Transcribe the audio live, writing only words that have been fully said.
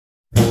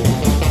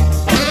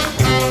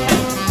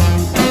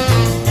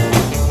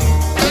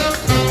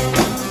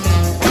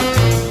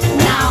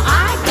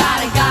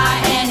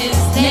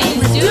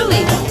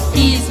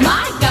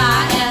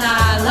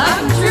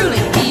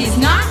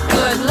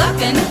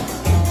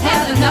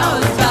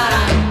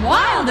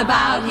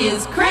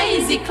his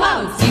crazy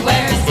clothes. He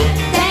wears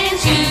tan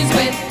shoes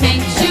with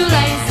pink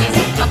shoelaces,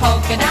 a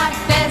polka dot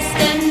vest,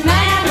 and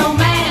man, oh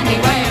man, he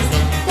wears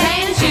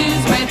tan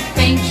shoes with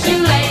pink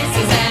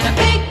shoelaces and a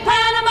big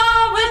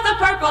Panama with a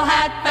purple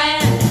hat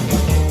band.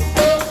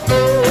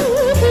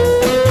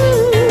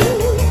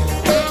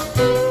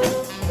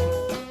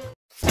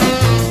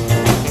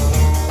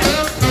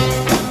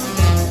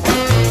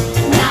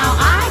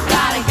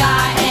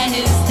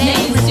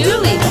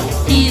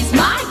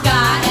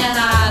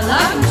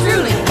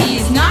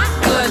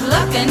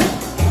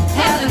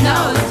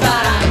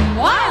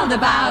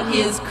 About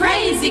his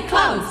crazy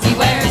clothes. He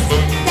wears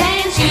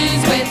tan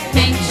shoes with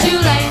pink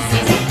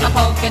shoelaces, a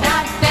polka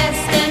dot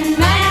vest, and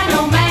man,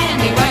 oh man,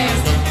 he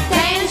wears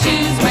tan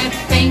shoes with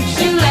pink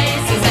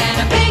shoelaces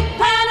and a big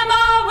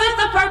Panama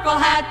with a purple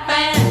hat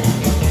band.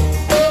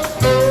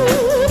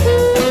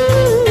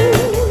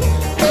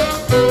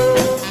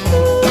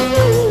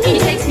 He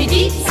takes me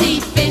deep sea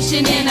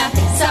fishing in a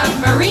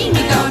submarine.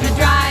 We go to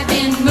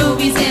drive-in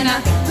movies in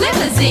a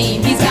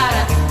limousine. He's got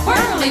a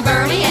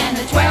whirly-burly and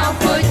a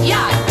 12-foot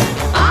yacht.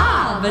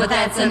 But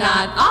that's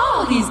not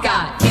all he's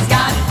got. He's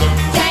got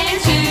tan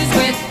shoes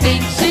with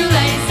pink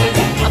shoelaces,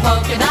 a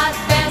polka dot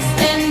vest,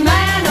 and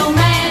man, oh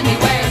man, he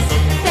wears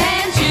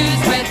tan shoes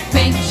with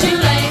pink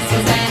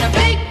shoelaces and a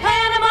big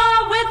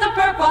Panama with a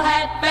purple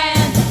hat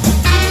band.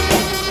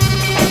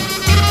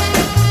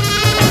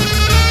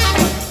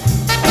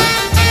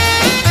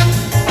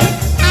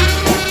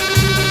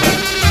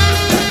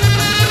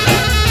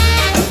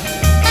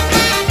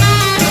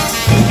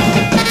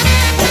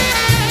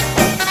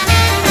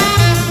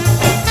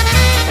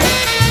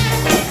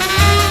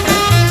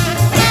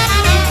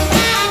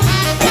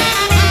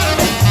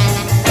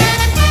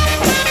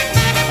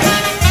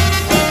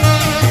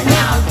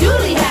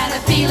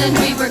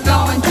 We were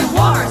going to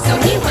war, so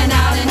he went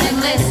out and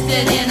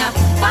enlisted in a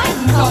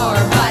fighting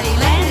corps. But he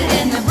landed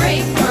in the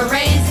brig for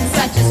raising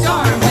such a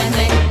storm. When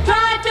they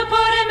tried to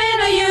put him in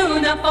a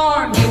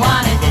uniform, he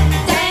wanted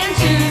tan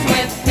shoes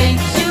with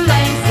pink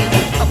shoelaces,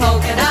 a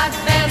polka dot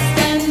vest,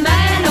 and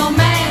man, oh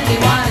man, he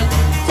wanted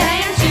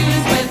tan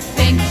shoes with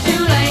pink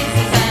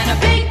shoelaces and a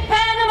big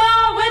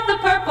Panama with a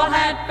purple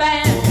hat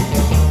band.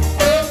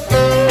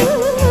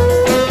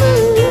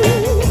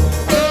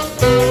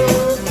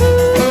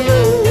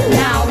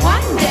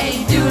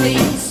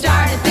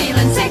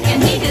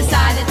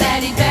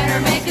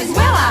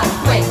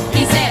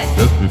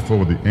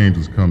 Before the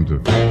angels come to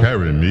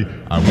carry me,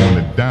 I want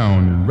it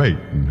down and right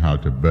and how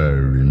to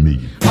bury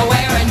me.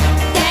 Wearing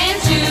tan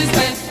shoes.